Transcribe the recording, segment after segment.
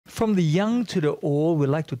From the young to the old, we'd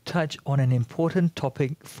like to touch on an important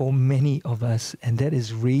topic for many of us, and that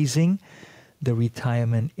is raising the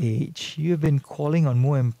retirement age. You have been calling on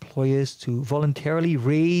more employers to voluntarily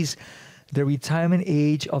raise the retirement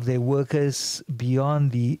age of their workers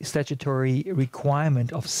beyond the statutory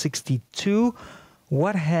requirement of 62.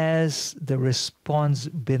 What has the response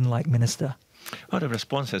been like, Minister? Well, the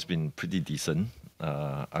response has been pretty decent.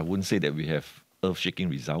 I wouldn't say that we have earth-shaking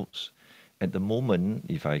results. At the moment,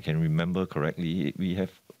 if I can remember correctly, we have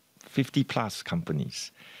 50 plus companies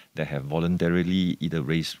that have voluntarily either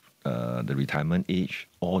raised the retirement age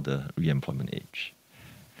or the re-employment age.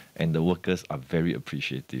 And the workers are very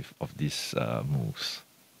appreciative of these moves.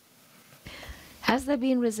 Has there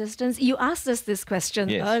been resistance? You asked us this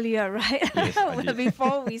question earlier, right? Yes, I did.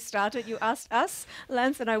 Before we started, you asked us,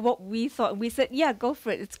 Lance and I, what we thought. We said, yeah, go for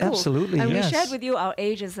it. It's cool. Absolutely, and yes. we shared with you our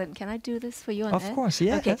ages. And can I do this for you on Of air? course,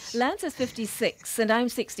 yes. Okay, Lance is 56 and I'm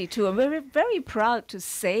 62. And we're very proud to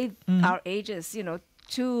say our ages,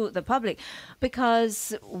 to the public,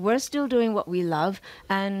 because we're still doing what we love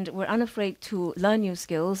and we're unafraid to learn new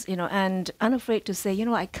skills, and unafraid to say,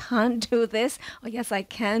 I can't do this, or yes, I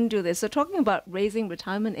can do this. So talking about raising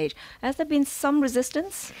retirement age, has there been some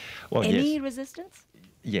resistance? Well, Any yes. resistance?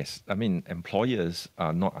 Yes, I mean, employers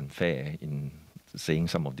are not unfair in saying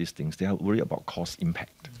some of these things. They are worried about cost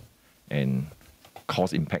impact. And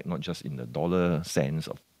cost impact not just in the dollar sense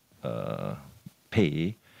of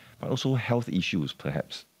pay, but also health issues,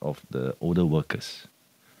 perhaps, of the older workers.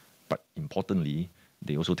 But importantly,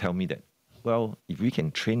 they also tell me that, well, if we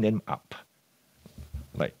can train them up,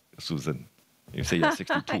 like Susan, you say you're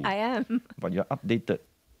 62. I am. But you're updated,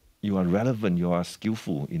 you are relevant, you are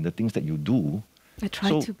skillful in the things that you do. I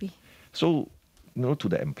try to be. So, to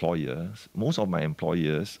the employers, most of my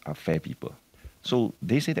employers are fair people. So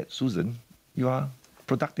they say that, Susan, you are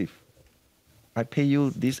productive. I pay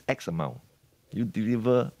you this X amount. You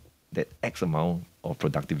deliver that X amount of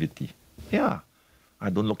productivity. Yeah, I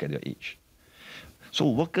don't look at your age. So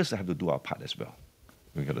workers have to do our part as well.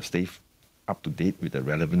 We've got to stay up to date with the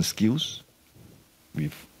relevant skills,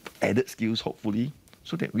 with added skills, hopefully,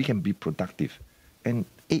 so that we can be productive. And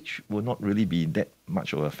age will not really be that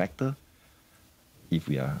much of a factor if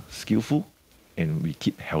we are skillful and we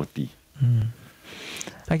keep healthy.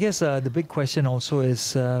 I guess the big question also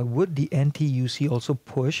is, would the NTUC also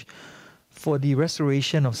push for the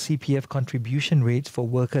restoration of CPF contribution rates for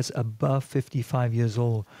workers above 55 years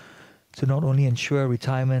old to not only ensure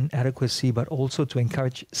retirement adequacy, but also to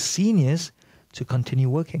encourage seniors to continue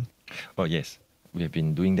working? Oh, yes. We have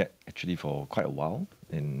been doing that actually for quite a while,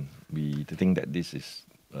 and we think that this is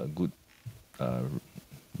a good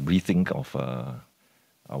rethink of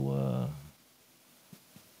our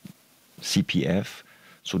CPF,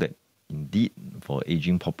 so that indeed for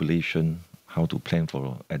aging population, how to plan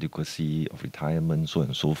for adequacy of retirement, so on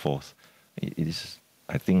and so forth. It is,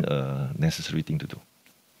 I think, a necessary thing to do.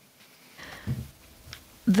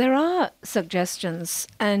 There are suggestions,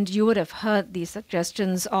 and you would have heard these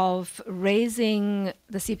suggestions of raising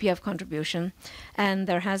the CPF contribution. And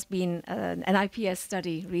there has been an IPS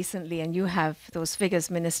study recently, and you have those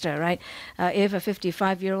figures, Minister, right? If a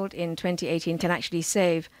 55-year-old in 2018 can actually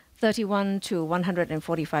save $31,000 to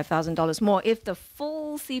 $145,000 more if the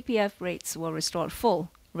full CPF rates were restored,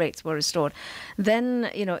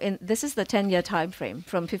 then, this is the 10-year time frame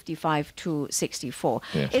from 55 to 64.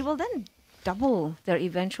 Yes. It will then double their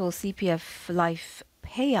eventual CPF life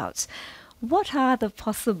payouts. What are the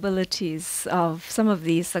possibilities of some of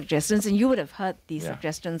these suggestions? And you would have heard these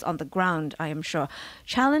suggestions on the ground, I am sure.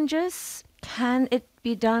 Challenges, can it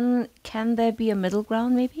be done? Can there be a middle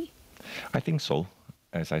ground, maybe? I think so.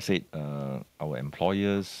 As I said, our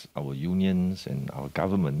employers, our unions, and our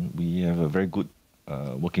government, we have a very good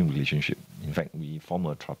working relationship. In fact, we form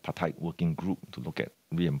a tripartite working group to look at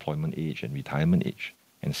re-employment age and retirement age.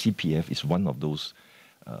 And CPF is one of those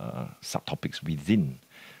subtopics within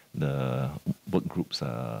the work group's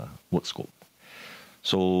work scope.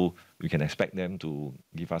 So we can expect them to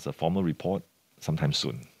give us a formal report sometime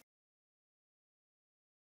soon.